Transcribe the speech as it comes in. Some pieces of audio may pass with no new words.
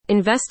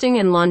investing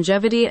in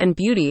longevity and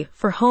beauty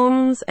for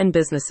homes and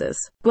businesses.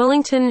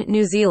 Wellington,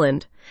 New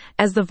Zealand.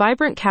 As the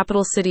vibrant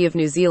capital city of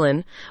New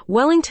Zealand,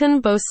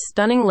 Wellington boasts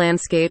stunning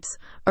landscapes,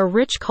 a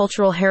rich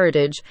cultural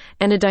heritage,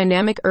 and a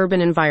dynamic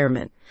urban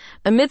environment.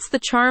 Amidst the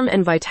charm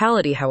and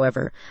vitality,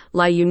 however,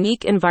 lie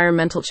unique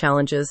environmental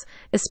challenges,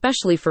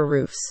 especially for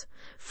roofs.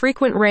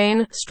 Frequent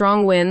rain,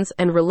 strong winds,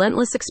 and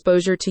relentless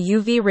exposure to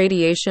UV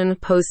radiation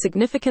pose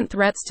significant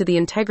threats to the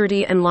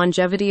integrity and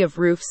longevity of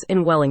roofs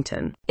in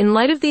Wellington. In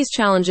light of these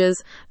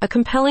challenges, a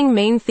compelling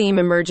main theme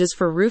emerges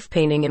for roof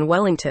painting in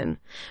Wellington: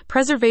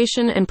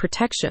 preservation and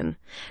protection.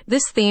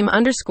 This theme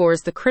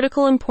underscores the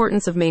critical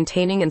importance of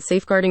maintaining and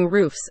safeguarding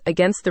roofs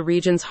against the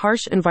region's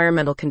harsh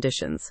environmental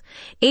conditions.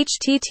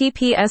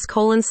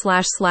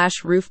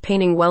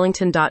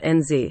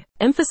 https://roofpaintingwellington.nz.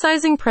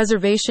 Emphasizing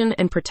preservation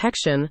and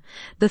protection,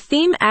 the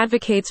theme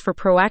advocates for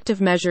proactive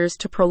measures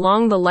to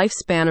prolong the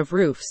lifespan of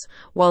roofs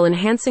while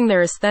enhancing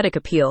their aesthetic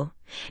appeal.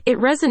 It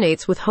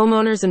resonates with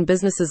homeowners and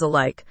businesses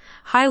alike,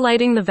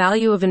 highlighting the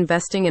value of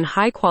investing in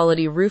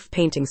high-quality roof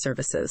painting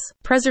services.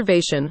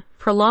 Preservation,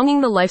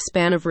 prolonging the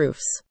lifespan of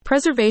roofs.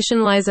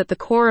 Preservation lies at the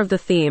core of the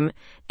theme,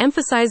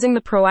 emphasizing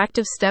the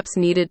proactive steps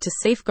needed to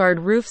safeguard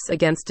roofs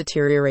against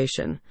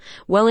deterioration.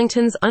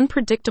 Wellington's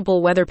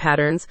unpredictable weather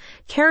patterns,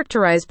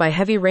 characterized by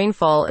heavy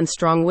rainfall and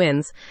strong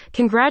winds,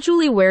 can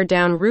gradually wear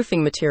down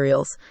roofing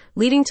materials,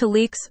 leading to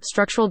leaks,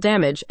 structural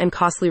damage, and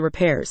costly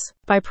repairs.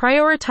 By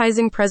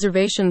prioritizing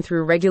preservation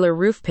through regular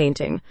roof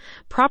painting,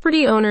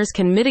 property owners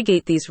can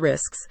mitigate these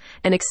risks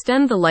and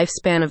extend the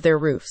lifespan of their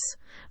roofs.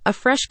 A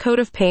fresh coat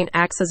of paint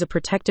acts as a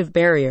protective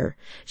barrier,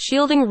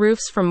 shielding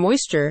roofs from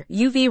moisture,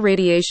 UV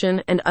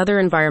radiation, and other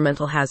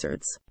environmental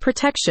hazards.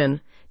 Protection,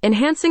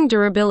 enhancing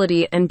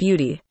durability and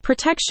beauty.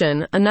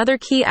 Protection, another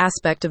key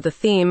aspect of the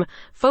theme,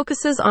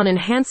 focuses on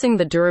enhancing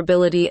the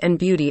durability and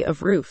beauty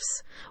of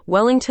roofs.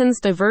 Wellington's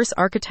diverse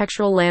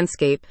architectural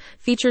landscape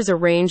features a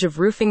range of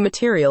roofing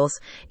materials,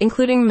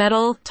 including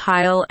metal,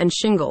 tile, and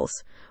shingles.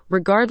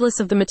 Regardless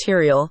of the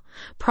material,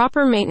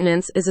 proper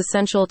maintenance is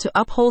essential to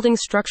upholding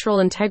structural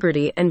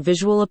integrity and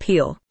visual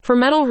appeal. For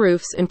metal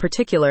roofs in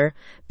particular,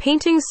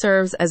 painting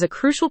serves as a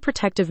crucial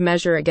protective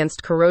measure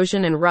against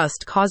corrosion and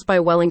rust caused by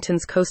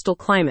Wellington's coastal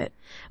climate.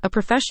 A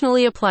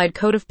professionally applied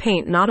coat of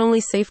paint not only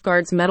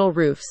safeguards metal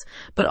roofs,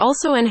 but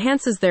also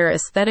enhances their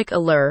aesthetic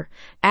allure,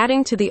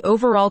 adding to the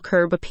overall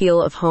curb appeal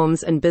of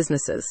homes and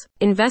businesses.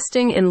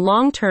 Investing in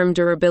long-term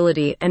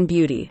durability and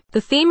beauty.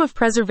 The theme of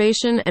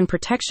preservation and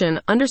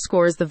protection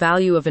underscores the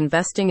value of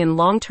investing in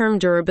long-term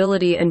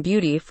durability and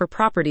beauty for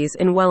properties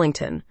in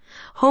Wellington.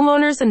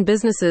 Homeowners and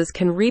businesses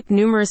can reap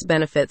numerous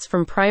benefits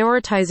from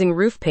prioritizing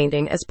roof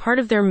painting as part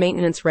of their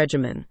maintenance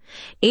regimen.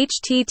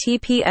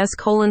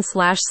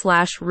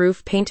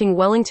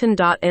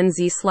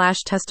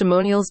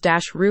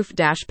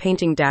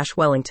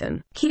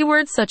 https://roofpaintingwellington.nz/testimonials-roof-painting-wellington.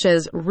 Keywords such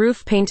as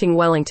roof painting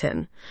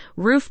Wellington,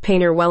 roof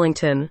painter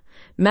Wellington,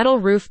 metal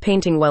roof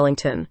painting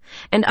Wellington,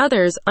 and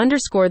others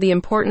underscore the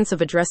importance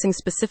of addressing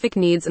specific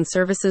needs and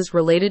services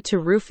related to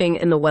roofing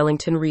in the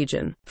Wellington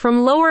region.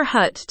 From Lower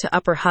Hutt to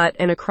Upper Hutt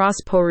and across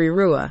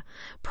Porirua,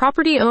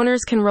 property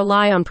owners can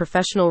rely on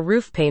professional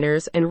roof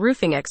painters and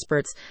roofing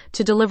experts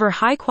to deliver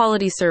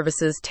high-quality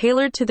services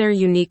tailored to their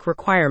unique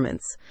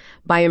requirements.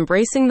 By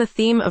embracing the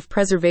theme of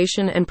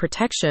preservation and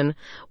protection,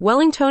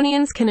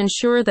 Wellingtonians can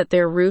ensure that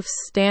their roofs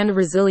stand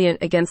resilient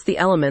against the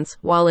elements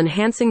while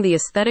enhancing the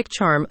aesthetic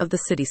charm of the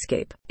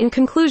cityscape. In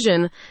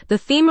conclusion, the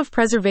theme of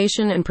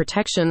preservation and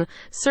protection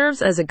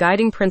serves as a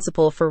guiding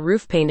principle for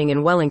roof painting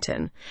in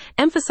Wellington,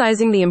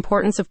 emphasizing the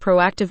importance of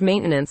proactive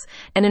maintenance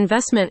and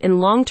investment in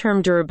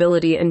long-term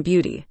durability and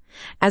beauty.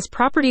 As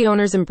property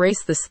owners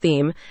embrace this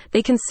theme,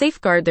 they can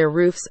safeguard their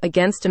roofs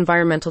against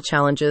environmental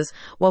challenges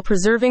while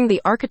preserving the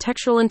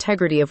architectural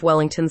integrity of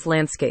Wellington's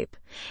landscape.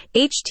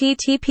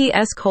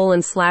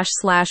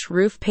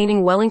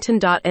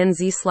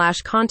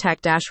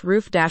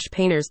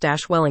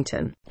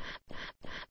 https://roofpaintingwellington.nz/contact-roof-painters-wellington